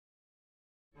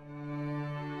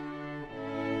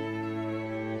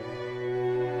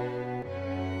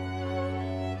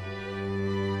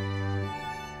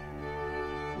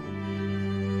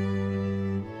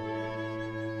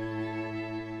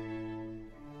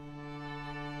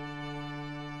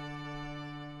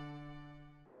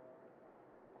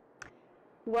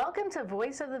Welcome to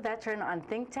Voice of the Veteran on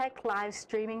ThinkTech Live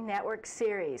Streaming Network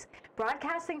Series,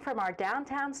 broadcasting from our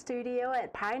downtown studio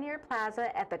at Pioneer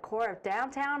Plaza at the core of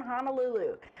downtown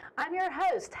Honolulu. I'm your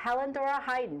host, Helen Dora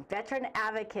Hyden, Veteran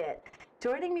Advocate.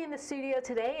 Joining me in the studio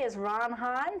today is Ron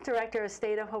Hahn, Director of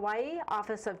State of Hawaii,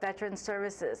 Office of Veteran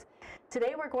Services.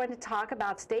 Today we're going to talk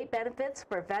about state benefits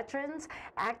for veterans,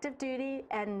 active duty,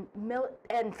 and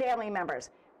family members.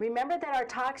 Remember that our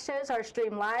talk shows are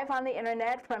streamed live on the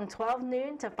internet from 12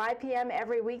 noon to 5 p.m.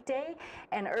 every weekday,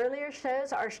 and earlier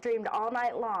shows are streamed all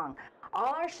night long.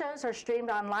 All our shows are streamed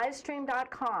on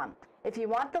livestream.com. If you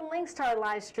want the links to our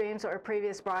live streams or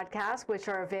previous broadcasts, which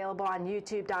are available on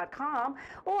youtube.com,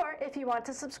 or if you want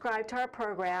to subscribe to our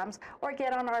programs or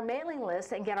get on our mailing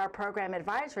list and get our program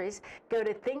advisories, go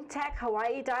to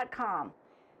thinktechhawaii.com.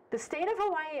 The State of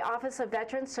Hawaii Office of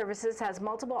Veteran Services has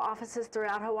multiple offices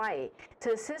throughout Hawaii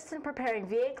to assist in preparing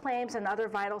VA claims and other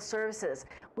vital services.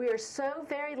 We are so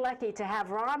very lucky to have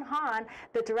Ron Hahn,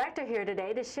 the director, here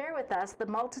today to share with us the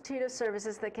multitude of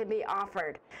services that can be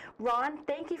offered. Ron,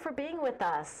 thank you for being with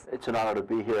us. It's an honor to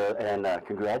be here, and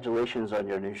congratulations on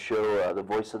your new show, The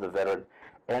Voice of the Veteran,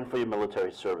 and for your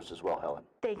military service as well, Helen.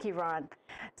 Thank you, Ron.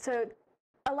 So,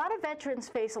 a lot of veterans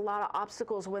face a lot of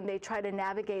obstacles when they try to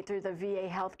navigate through the VA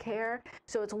healthcare.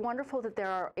 So it's wonderful that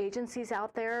there are agencies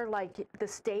out there like the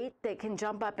state that can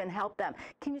jump up and help them.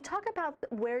 Can you talk about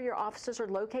where your offices are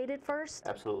located first?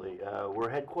 Absolutely.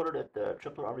 We're headquartered at the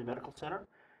Tripler Army Medical Center,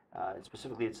 and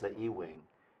specifically it's the E-Wing.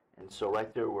 And so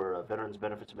right there where Veterans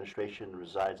Benefits Administration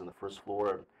resides on the first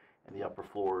floor and the upper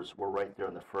floors, we're right there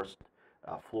on the first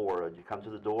floor. You come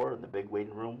to the door in the big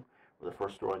waiting room with the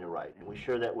first door on your right. And we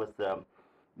share that with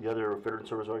the other veteran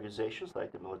service organizations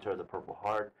like the Military of the Purple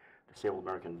Heart, Disabled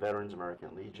American Veterans, American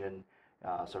Legion,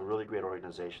 some really great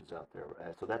organizations out there.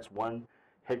 So that's one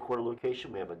headquarter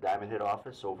location. We have a Diamond Head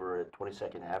office over at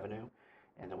 22nd Avenue,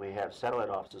 and then we have satellite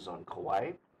offices on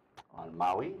Kauai, on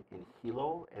Maui, in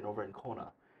Hilo, and over in Kona.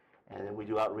 And then we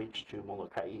do outreach to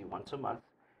Molokai once a month,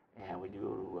 and we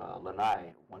do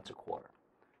Lanai once a quarter.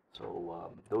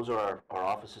 So those are our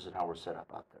offices and how we're set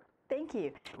up out there. Thank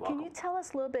you. Can you tell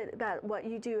us a little bit about what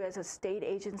you do as a state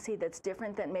agency that's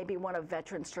different than maybe one of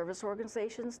veteran service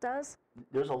organizations does?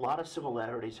 There's a lot of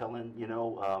similarities, Helen. You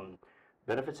know,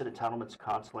 benefits and entitlements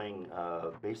counseling,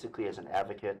 basically as an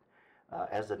advocate,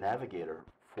 as the navigator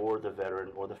for the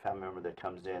veteran or the family member that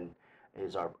comes in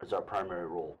is our primary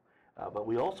role. But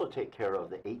we also take care of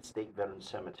the 8 state veteran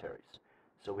cemeteries.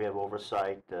 So we have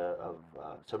oversight of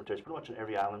cemeteries pretty much on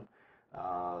every island.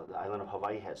 The island of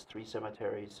Hawaii has 3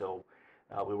 cemeteries, so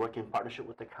we work in partnership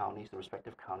with the counties, the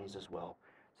respective counties as well.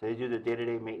 So they do the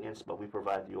day-to-day maintenance, but we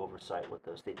provide the oversight with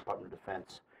the State Department of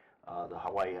Defense, the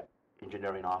Hawaii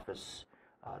Engineering Office,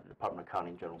 the Department of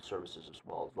County and General Services as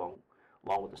well,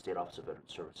 along with the State Office of Veteran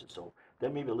Services. So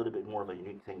that may be a little bit more of a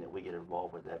unique thing that we get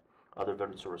involved with that other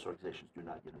veteran service organizations do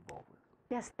not get involved with.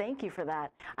 Yes, thank you for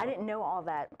that. I didn't know all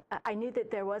that. I knew that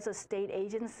there was a state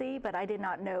agency, but I did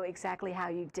not know exactly how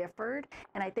you differed.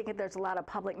 And I think that there's a lot of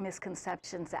public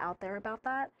misconceptions out there about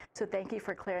that. So thank you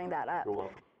for clearing that up. You're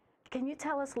welcome. Can you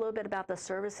tell us a little bit about the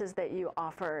services that you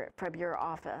offer from your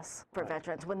office for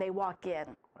veterans when they walk in?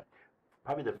 Right.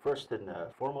 Probably the first and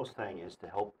foremost thing is to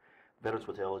help veterans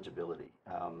with eligibility.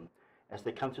 As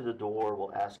they come through the door,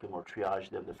 we'll ask them or triage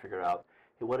them to figure out,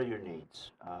 hey, what are your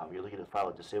needs? You're looking to file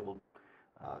a disabled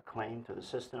claim to the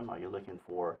system? Are you looking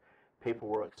for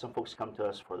paperwork? Some folks come to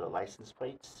us for the license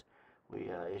plates.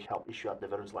 We help issue out the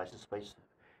veterans license plates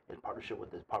in partnership with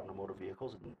the Department of Motor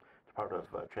Vehicles and Department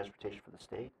of Transportation for the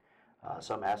state.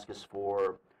 Some ask us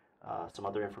for some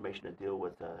other information to deal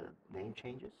with name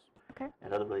changes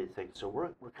and other related things. So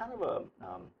we're kind of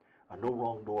a no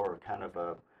wrong door kind of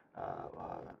a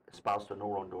espoused a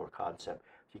no wrong door concept.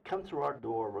 If you come through our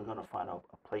door, we're going to find a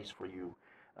place for you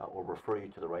or refer you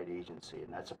to the right agency,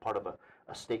 and that's a part of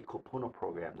a state kupuna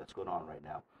program that's going on right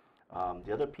now.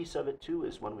 The other piece of it too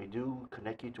is when we do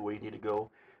connect you to where you need to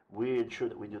go, we ensure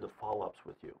that we do the follow-ups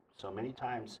with you. So many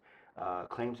times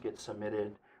claims get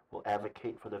submitted, we'll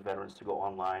advocate for the veterans to go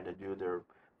online to do their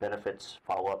benefits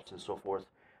follow-ups and so forth.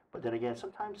 But then again,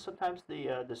 sometimes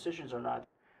the decisions are not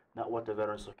what the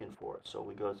veteran's looking for. So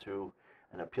we go through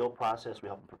an appeal process, we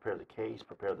help them prepare the case,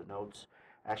 prepare the notes,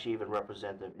 actually even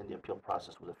represent them in the appeal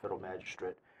process with a federal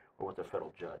magistrate or with a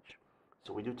federal judge.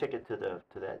 So we do take it to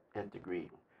that nth degree.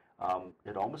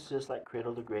 It almost is like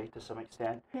cradle to grave to some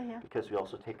extent, because we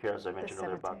also take care, as I mentioned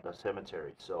earlier, about the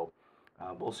cemetery. So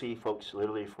we'll see folks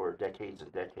literally for decades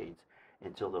and decades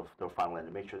until they'll finally land,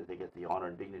 to make sure that they get the honor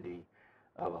and dignity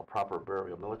of a proper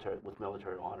burial, with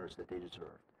military honors that they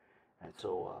deserve. And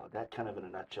so that kind of in a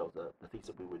nutshell, the things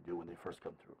that we would do when they first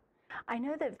come through. I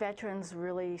know that veterans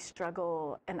really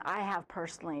struggle, and I have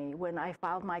personally. When I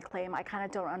filed my claim, I kind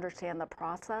of don't understand the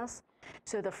process.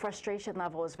 So the frustration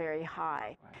level is very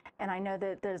high. Right. And I know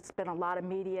that there's been a lot of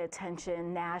media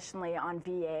attention nationally on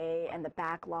VA and the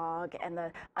backlog and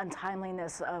the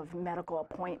untimeliness of medical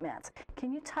appointments.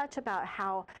 Can you touch about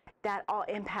how that all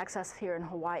impacts us here in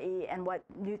Hawaii and what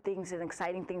new things and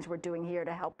exciting things we're doing here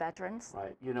to help veterans?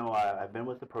 Right. I've been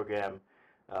with the program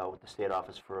with the state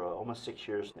office for almost 6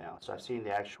 years now. So I've seen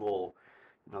the actual,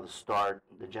 the start,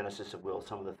 the genesis of will,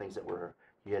 some of the things that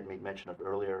you had made mention of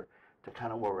earlier, to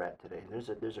kind of where we're at today. And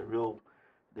there's a real,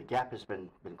 the gap has been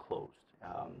closed.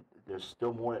 There's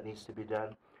still more that needs to be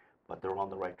done, but they're on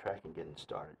the right track and getting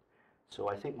started. So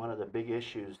I think one of the big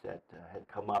issues that had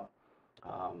come up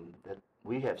that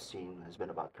we have seen has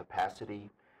been about capacity.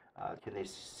 Can they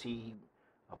see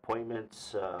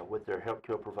appointments with their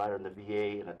healthcare provider in the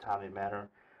VA in a timely manner?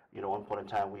 One point in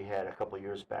time we had a couple of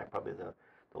years back, probably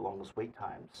the longest wait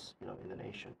times, in the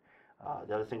nation.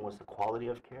 The other thing was the quality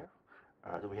of care.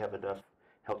 Do we have enough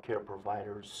healthcare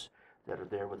providers that are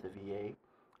there with the VA?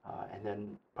 And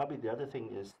then probably the other thing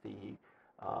is the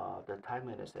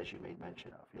timeliness, as you made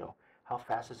mention of. How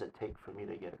fast does it take for me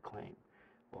to get a claim?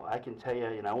 Well, I can tell you,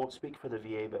 I won't speak for the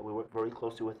VA, but we work very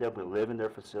closely with them. We live in their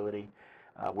facility.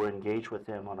 We're engaged with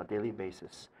them on a daily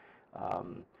basis.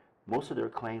 Most of their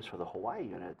claims for the Hawaii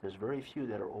unit, there's very few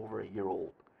that are over a year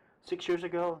old. 6 years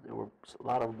ago, there were a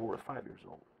lot of them were 5 years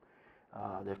old.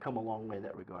 They've come a long way in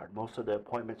that regard. Most of the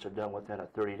appointments are done within a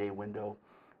 30-day window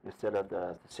instead of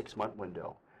the 6-month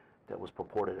window that was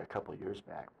purported a couple of years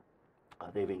back.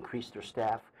 They've increased their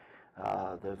staff.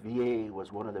 The VA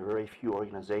was one of the very few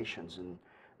organizations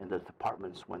in the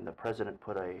departments when the president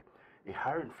put a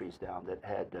hiring freeze down that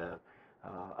had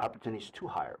opportunities to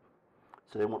hire.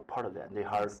 So they weren't part of that. And they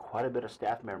hired quite a bit of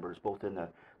staff members, both in the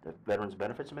Veterans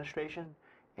Benefits Administration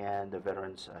and the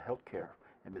Veterans Healthcare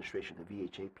Administration, the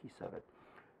VHA piece of it.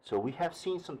 So we have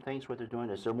seen some things what they're doing.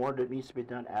 Is there more that needs to be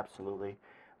done? Absolutely.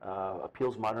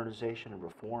 Appeals modernization and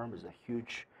reform is a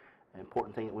huge,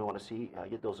 important thing that we want to see.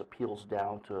 Get those appeals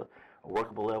down to a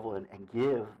workable level and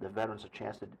give the veterans a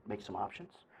chance to make some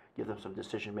options, give them some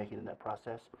decision making in that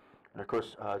process. And of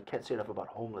course, can't say enough about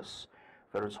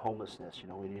veterans homelessness.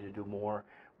 We need to do more.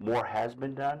 More has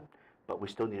been done, but we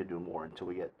still need to do more until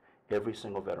we get every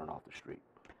single veteran off the street.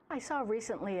 I saw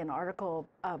recently an article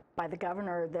by the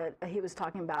governor that he was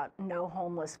talking about no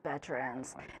homeless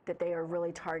veterans, Right. that they are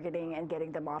really targeting and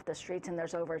getting them off the streets, and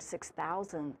there's over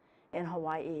 6,000 in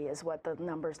Hawaii is what the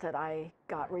numbers that I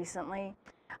got recently.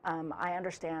 I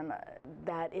understand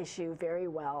that issue very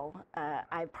well.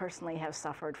 I personally have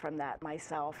suffered from that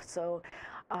myself, so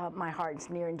my heart's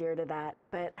near and dear to that.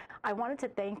 But I wanted to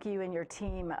thank you and your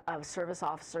team of service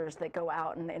officers that go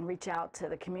out and reach out to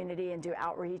the community and do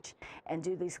outreach and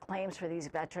do these claims for these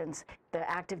veterans, the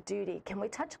active duty. Can we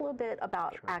touch a little bit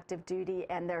about Sure. active duty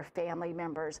and their family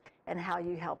members and how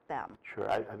you help them? Sure,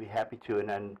 I'd be happy to. And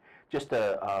then just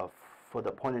for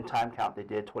the point in time count they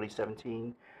did,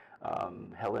 2017,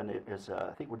 Helen is,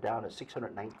 I think we're down to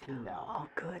 619 now. Oh,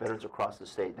 good. Veterans across the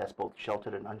state. That's both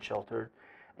sheltered and unsheltered.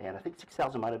 And I think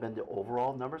 6,000 might have been the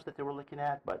overall numbers that they were looking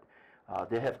at, but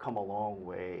they have come a long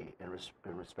way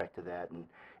in respect to that. And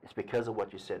it's because of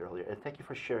what you said earlier. And thank you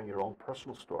for sharing your own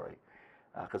personal story,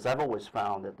 because I've always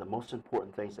found that the most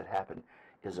important things that happen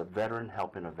is a veteran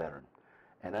helping a veteran.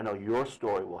 And I know your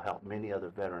story will help many other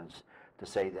veterans to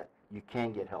say that you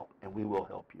can get help, and we will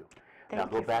help you. Now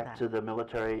go back to the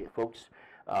military folks.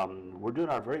 We're doing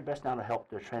our very best now to help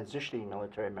the transitioning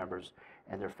military members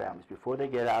and their families. Before they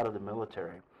get out of the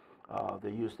military, they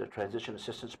use the transition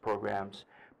assistance programs,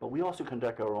 but we also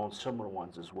conduct our own similar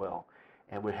ones as well.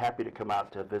 And we're happy to come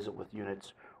out to visit with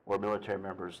units or military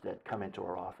members that come into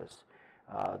our office.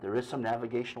 There is some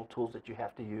navigational tools that you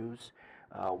have to use.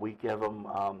 We give them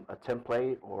a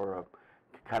template or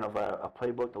kind of a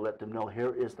playbook to let them know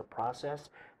here is the process.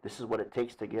 This is what it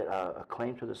takes to get a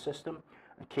claim to the system.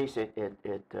 In case it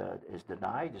is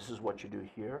denied, this is what you do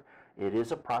here. It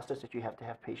is a process that you have to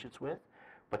have patience with,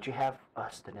 but you have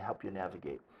us to help you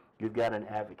navigate. You've got an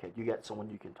advocate. You got someone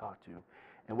you can talk to.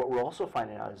 And what we're also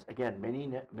finding out is, again,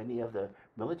 many of the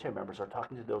military members are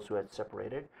talking to those who had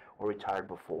separated or retired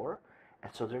before,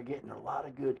 and so they're getting a lot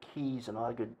of good keys and a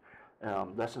lot of good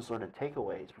lessons learned and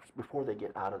takeaways before they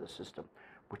get out of the system,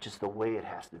 which is the way it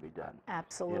has to be done.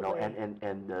 Absolutely.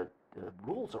 And the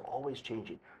rules are always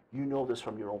changing. You know this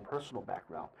from your own personal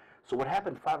background. So what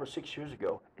happened 5 or 6 years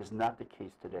ago is not the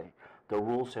case today. The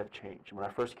rules have changed. When I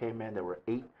first came in, there were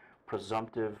 8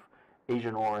 presumptive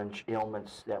Agent Orange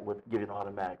ailments that would give you an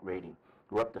automatic rating.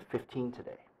 We're up to 15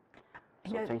 today.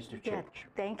 So things do change. Yeah,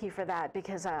 thank you for that,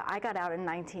 because I got out in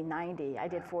 1990. I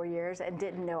did 4 years and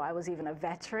didn't know I was even a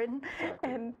veteran.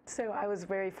 Exactly. And so I was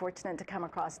very fortunate to come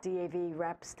across DAV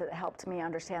reps that helped me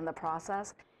understand the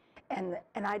process. And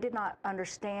I did not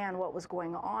understand what was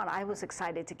going on. I was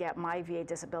excited to get my VA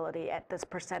disability at this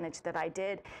percentage that I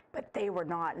did, but they were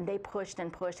not. And they pushed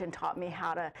and pushed and taught me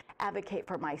how to advocate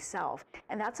for myself.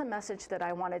 And that's a message that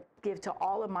I want to give to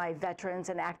all of my veterans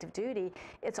and active duty.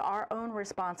 It's our own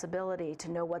responsibility to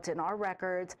know what's in our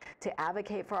records, to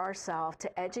advocate for ourselves,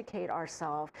 to educate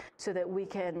ourselves, so that we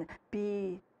can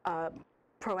be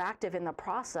proactive in the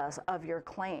process of your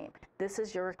claim. This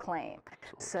is your claim.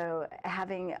 So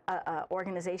having an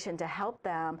organization to help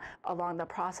them along the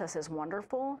process is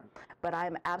wonderful, but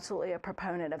I'm absolutely a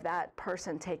proponent of that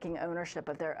person taking ownership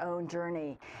of their own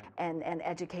journey and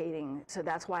educating. So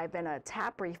that's why I've been a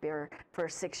TAP briefer for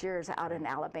 6 years out in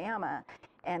Alabama,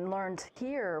 and learned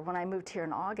here when I moved here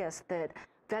in August that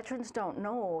veterans don't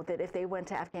know that if they went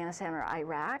to Afghanistan or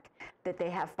Iraq, that they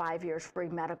have 5 years free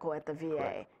medical at the VA.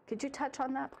 Correct. Could you touch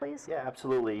on that, please? Yeah,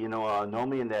 absolutely. You know,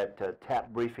 normally in that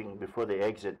TAP briefing before they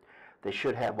exit, they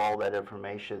should have all that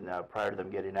information prior to them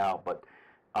getting out. But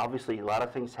obviously, a lot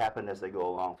of things happen as they go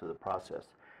along through the process.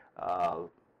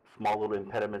 Small little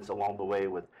impediments along the way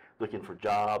with looking for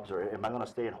jobs, or am I going to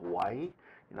stay in Hawaii?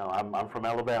 You know, I'm from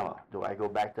Alabama. Do I go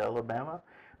back to Alabama?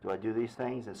 Do I do these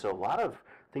things? And so a lot of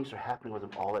things are happening with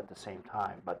them all at the same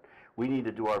time. But we need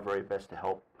to do our very best to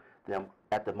help them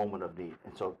at the moment of need.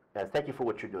 And so thank you for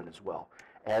what you're doing as well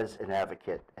as an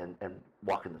advocate and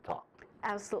walking the talk.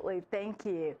 Absolutely. Thank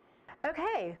you.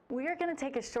 Okay, we are going to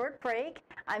take a short break.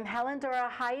 I'm Helen Dora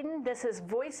Hyden. This is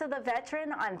Voice of the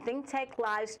Veteran on ThinkTech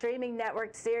Live Streaming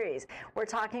Network Series. We're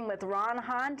talking with Ron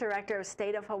Hahn, Director of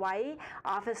State of Hawaii,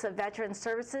 Office of Veteran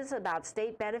Services, about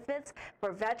state benefits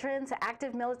for veterans,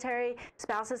 active military,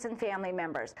 spouses, and family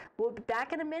members. We'll be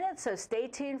back in a minute, so stay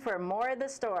tuned for more of the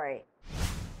story.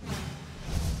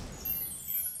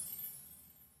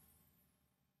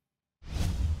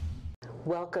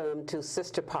 Welcome to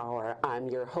Sister Power. I'm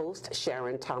your host,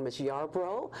 Sharon Thomas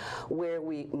Yarbrough, where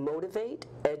we motivate,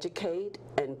 educate,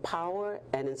 empower,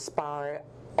 and inspire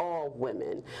all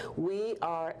women. We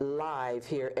are live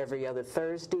here every other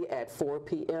Thursday at 4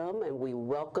 p.m., and we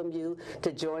welcome you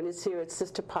to join us here at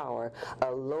Sister Power.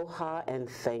 Aloha and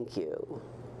thank you.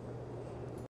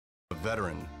 A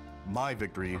veteran, my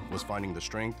victory was finding the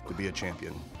strength to be a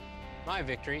champion. My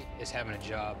victory is having a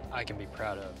job I can be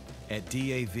proud of. At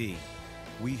DAV,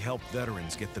 we help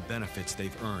veterans get the benefits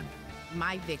they've earned.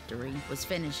 My victory was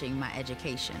finishing my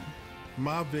education.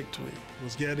 My victory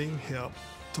was getting help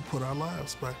to put our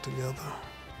lives back together.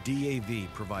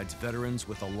 DAV provides veterans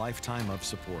with a lifetime of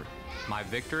support. My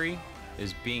victory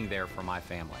is being there for my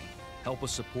family. Help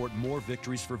us support more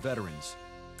victories for veterans.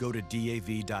 Go to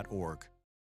DAV.org.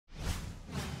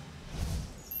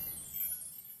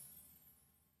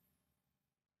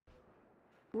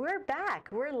 We're back.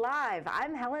 We're live.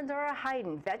 I'm Helen Dora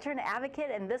Hyden, veteran advocate,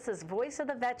 and this is Voice of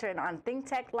the Veteran on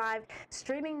ThinkTech Live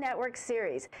Streaming Network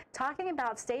Series, talking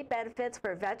about state benefits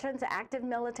for veterans, active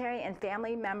military, and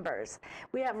family members.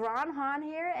 We have Ron Hahn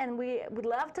here, and we would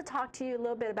love to talk to you a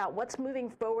little bit about what's moving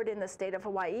forward in the state of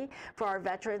Hawaii for our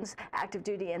veterans, active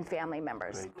duty, and family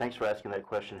members. Great. Thanks for asking that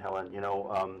question, Helen. You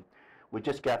know, we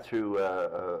just got through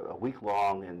a week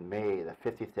long in May, the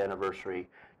 50th anniversary,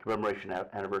 commemoration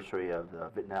anniversary of the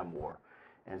Vietnam War.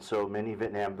 And so many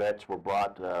Vietnam vets were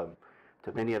brought to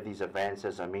many of these events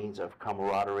as a means of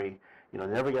camaraderie. You know,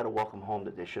 never got a welcome home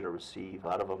that they should have received. A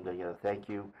lot of them didn't get a thank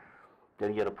you,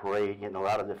 didn't get a parade, getting a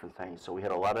lot of different things. So we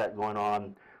had a lot of that going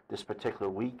on this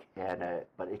particular week, and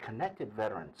but it connected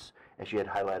veterans, as you had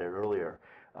highlighted earlier.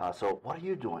 So what are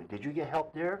you doing? Did you get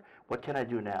help there? What can I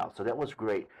do now? So that was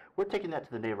great. We're taking that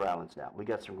to the neighbor islands now. We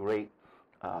got some great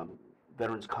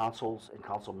veterans consuls and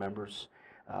consul members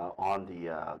on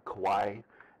the Kauai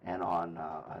and on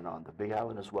the Big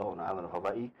Island as well, on the island of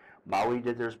Hawaii. Maui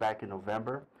did theirs back in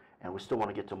November, and we still want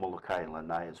to get to Molokai and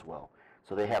Lanai as well.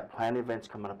 So they have planned events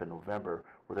coming up in November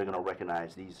where they're going to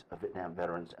recognize these Vietnam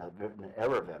veterans,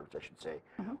 Vietnam-era veterans, I should say,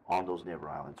 on those neighbor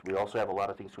islands. We also have a lot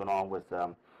of things going on with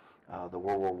the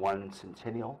World War I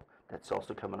centennial. That's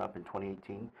also coming up in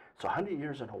 2018. So 100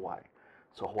 years in Hawaii.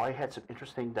 So Hawaii had some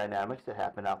interesting dynamics that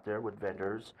happened out there with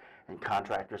vendors and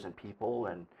contractors and people,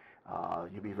 and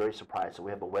you'd be very surprised. So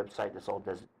we have a website that's all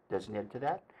designated to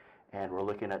that, and we're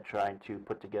looking at trying to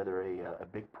put together a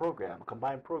big program, a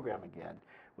combined program again,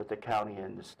 with the county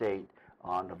and the state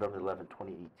on November 11,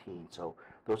 2018. So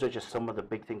those are just some of the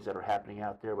big things that are happening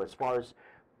out there. But as far as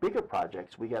bigger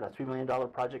projects, we got a $3 million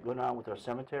project going on with our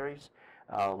cemeteries.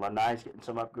 Lanai's getting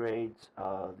some upgrades.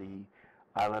 The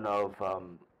island of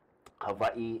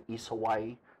Hawaii, East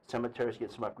Hawaii cemeteries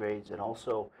get some upgrades, and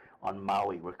also on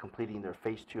Maui, we're completing their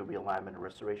phase 2 realignment and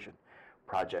restoration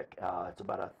project. It's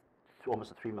about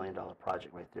almost a $3 million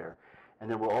project right there. And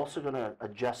then we're also going to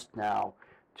adjust now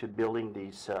to building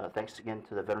these, thanks again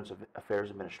to the Veterans Affairs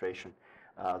Administration,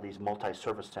 these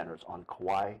multi-service centers on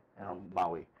Kauai and on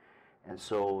Maui. And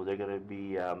so they're going to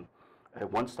be a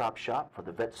one-stop shop for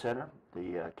the vet center,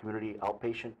 the community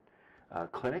outpatient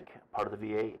clinic, part of the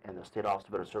VA, and the State Office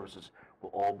of Veteran Services will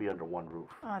all be under one roof.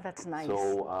 Oh, that's nice.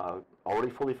 So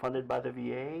already fully funded by the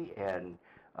VA, and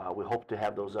we hope to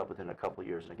have those up within a couple of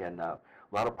years. And again, a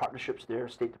lot of partnerships there.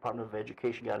 State Department of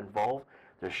Education got involved.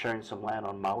 They're sharing some land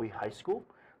on Maui High School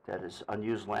that is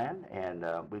unused land, and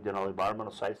we've done all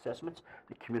environmental site assessments.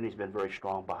 The community's been very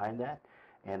strong behind that,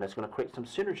 and that's going to create some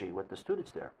synergy with the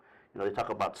students there. You know, they talk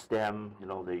about STEM, you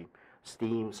know, the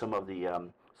STEAM, some of the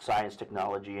science,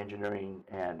 technology, engineering,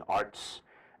 and arts,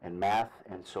 and math,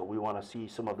 and so we want to see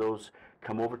some of those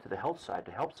come over to the health side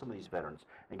to help some of these veterans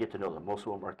and get to know them. Most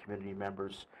of them are community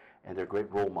members, and they're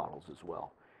great role models as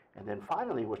well. And then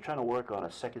finally, we're trying to work on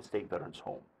a second state veterans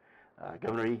home.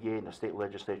 Governor Ige and the state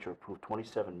legislature approved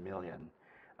 $27 million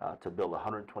to build a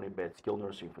 120-bed skilled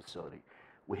nursing facility.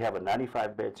 We have a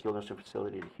 95-bed skilled nursing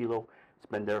facility in Hilo. It's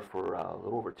been there for a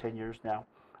little over 10 years now.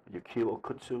 Yukio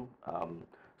Kutsu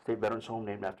State Veterans Home,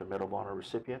 named after a Medal of Honor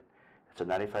recipient. It's a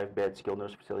 95-bed skilled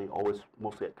nursing facility, always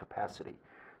mostly at capacity.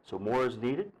 So more is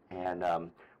needed, and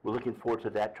we're looking forward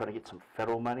to that, trying to get some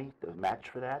federal money to match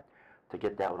for that, to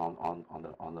get that one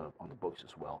on the books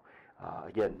as well.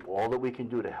 Again, all that we can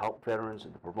do to help veterans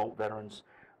and to promote veterans,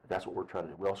 that's what we're trying to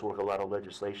do. We also work a lot of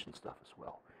legislation stuff as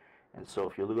well. And so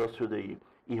if you go through the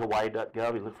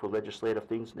ehawaii.gov, you look for legislative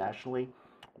things nationally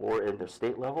or in the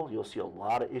state level, you'll see a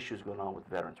lot of issues going on with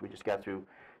veterans. We just got through,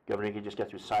 Governor Ige just got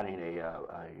through signing a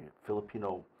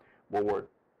Filipino World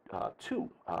War II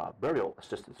burial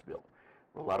assistance bill.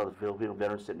 A lot of the Filipino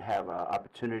veterans didn't have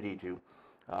opportunity to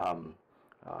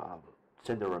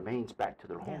send their remains back to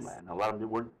their homeland. A lot of them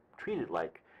weren't treated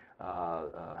like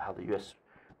how the U.S.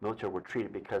 military were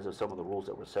treated because of some of the rules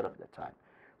that were set up at that time.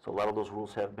 So a lot of those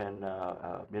rules have been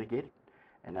mitigated,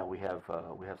 and now we have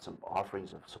some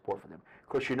offerings of support for them. Of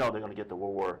course, you know they're going to get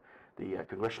the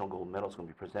Congressional Gold Medal is going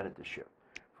to be presented this year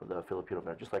for the Filipino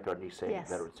veterans, just like our Nisei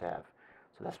veterans have.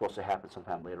 So that's supposed to happen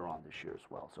sometime later on this year as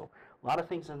well. So a lot of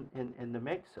things in the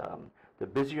mix. The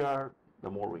busier you are, the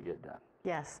more we get done.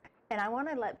 Yes. And I want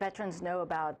to let veterans know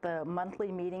about the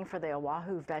monthly meeting for the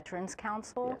Oahu Veterans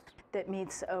Council that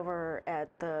meets over at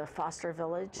the Foster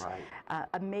Village. Right.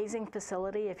 Amazing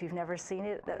facility. If you've never seen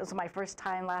it, that was my first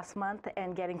time last month,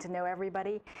 and getting to know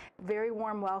everybody. Very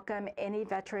warm welcome. Any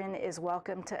veteran is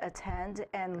welcome to attend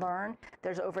and learn.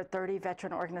 There's over 30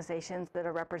 veteran organizations that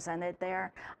are represented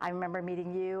there. I remember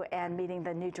meeting you and meeting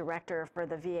the new director for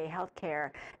the VA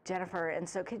Healthcare, Jennifer. And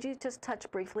so could you just touch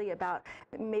briefly about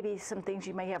maybe some things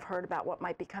you may have heard about what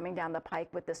might be coming down the pike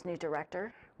with this new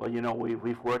director? Well, you know,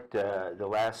 we've worked the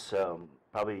last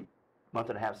probably month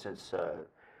and a half since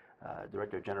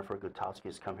Director Jennifer Gutowski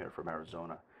has come here from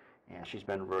Arizona, and she's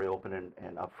been very open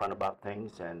and upfront about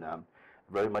things, and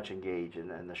very much engaged.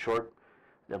 And in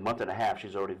the month and a half,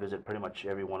 she's already visited pretty much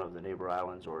every one of the neighbor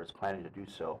islands, or is planning to do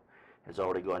so. Has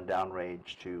already gone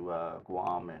downrange to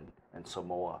Guam and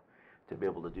Samoa to be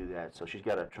able to do that. So she's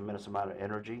got a tremendous amount of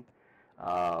energy.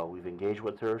 We've engaged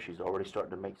with her. She's already starting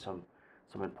to make some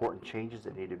important changes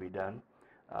that need to be done.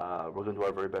 We're going to do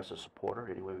our very best to support her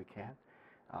any way we can.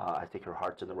 I think her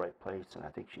heart's in the right place, and I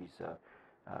think she's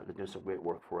going to do some great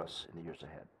work for us in the years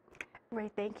ahead. Ray,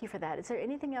 thank you for that. Is there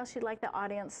anything else you'd like the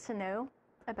audience to know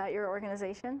about your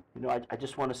organization? You know, I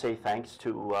just want to say thanks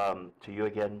to you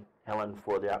again, Helen,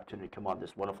 for the opportunity to come on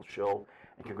this wonderful show,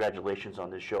 and congratulations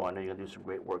on this show. I know you're going to do some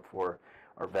great work for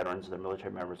our veterans, their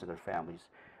military members, and their families.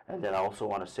 And then I also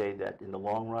want to say that in the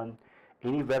long run,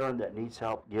 any veteran that needs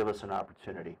help, give us an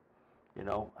opportunity. You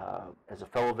know, as a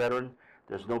fellow veteran,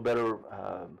 there's no better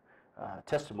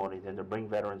testimony than to bring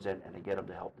veterans in and to get them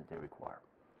the help that they require.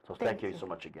 So thank you so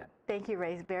much again. Thank you,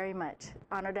 Ray, very much.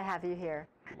 Honored to have you here.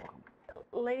 You're welcome.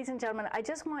 Ladies and gentlemen, I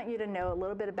just want you to know a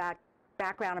little bit about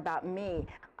background about me.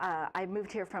 I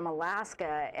moved here from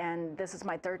Alaska, and this is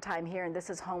my third time here, and this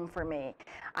is home for me.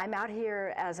 I'm out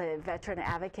here as a veteran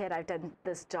advocate. I've done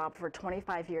this job for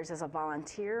 25 years as a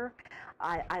volunteer.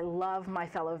 I love my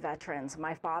fellow veterans.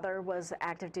 My father was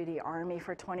active duty Army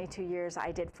for 22 years.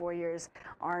 I did 4 years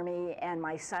Army, and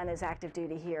my son is active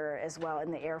duty here as well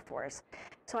in the Air Force.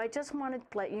 So I just wanted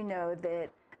to let you know that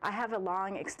I have a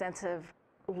long, extensive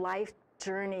life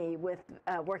journey with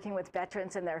working with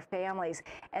veterans and their families,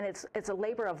 and it's a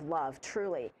labor of love,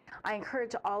 truly. I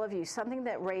encourage all of you, something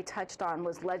that Ray touched on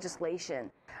was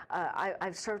legislation.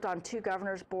 I've served on 2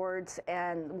 governors' boards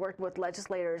and worked with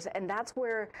legislators, and that's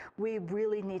where we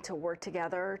really need to work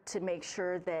together to make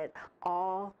sure that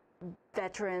all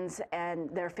veterans and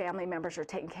their family members are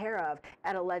taken care of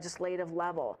at a legislative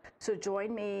level. So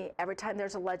join me every time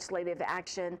there's a legislative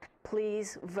action.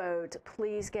 Please vote.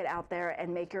 Please get out there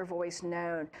and make your voice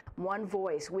known. One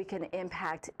voice, we can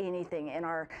impact anything in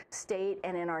our state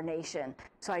and in our nation.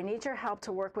 So I need your help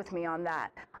to work with me on that.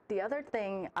 The other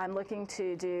thing I'm looking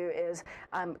to do is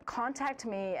contact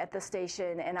me at the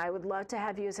station, and I would love to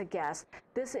have you as a guest.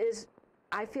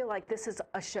 I feel like this is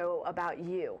a show about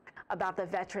you, about the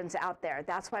veterans out there.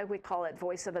 That's why we call it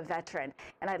Voice of the Veteran.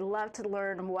 And I'd love to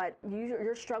learn what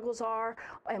your struggles are,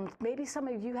 and maybe some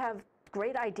of you have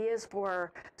great ideas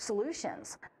for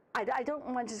solutions. I don't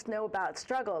want to just know about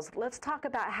struggles. Let's talk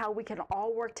about how we can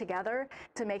all work together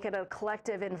to make it a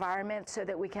collective environment so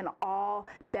that we can all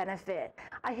benefit.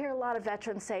 I hear a lot of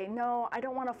veterans say, no, I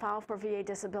don't want to file for VA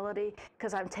disability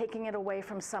because I'm taking it away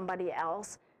from somebody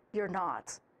else. You're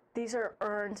not. These are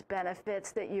earned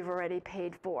benefits that you've already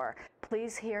paid for.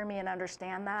 Please hear me and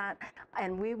understand that.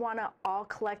 And we want to all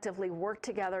collectively work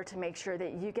together to make sure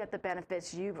that you get the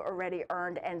benefits you've already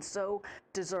earned and so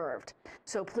deserved.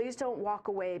 So please don't walk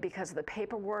away because the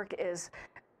paperwork is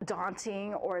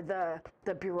daunting or the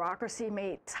bureaucracy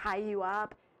may tie you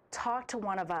up. Talk to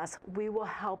one of us. We will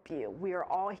help you. We are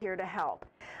all here to help.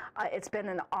 It's been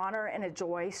an honor and a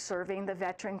joy serving the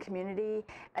veteran community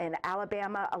in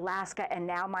Alabama, Alaska, and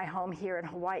now my home here in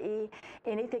Hawaii.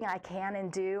 Anything I can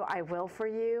and do, I will for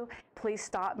you. Please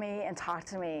stop me and talk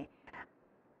to me.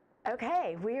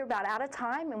 Okay, we are about out of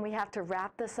time and we have to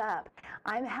wrap this up.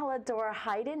 I'm Dora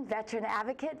Hyden, Veteran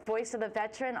Advocate, Voice of the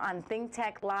Veteran on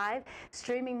ThinkTech Live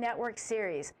Streaming Network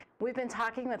Series. We've been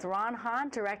talking with Ron Hahn,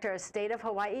 Director of State of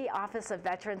Hawaii, Office of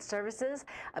Veteran Services,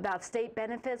 about state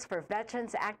benefits for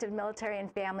veterans, active military,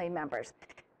 and family members.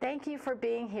 Thank you for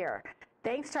being here.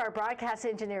 Thanks to our broadcast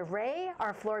engineer, Ray,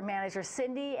 our floor manager,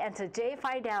 Cindy, and to Jay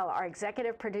Fidel, our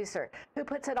executive producer, who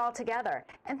puts it all together.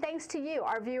 And thanks to you,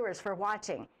 our viewers, for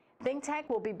watching. ThinkTech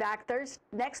will be back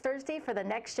next Thursday for the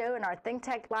next show in our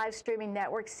ThinkTech Live Streaming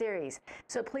Network series.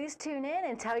 So please tune in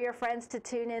and tell your friends to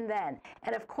tune in then.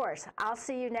 And of course, I'll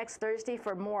see you next Thursday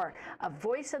for more of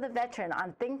Voice of the Veteran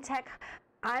on ThinkTech.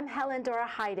 I'm Dora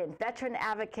Hyden, Veteran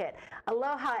Advocate.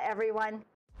 Aloha, everyone.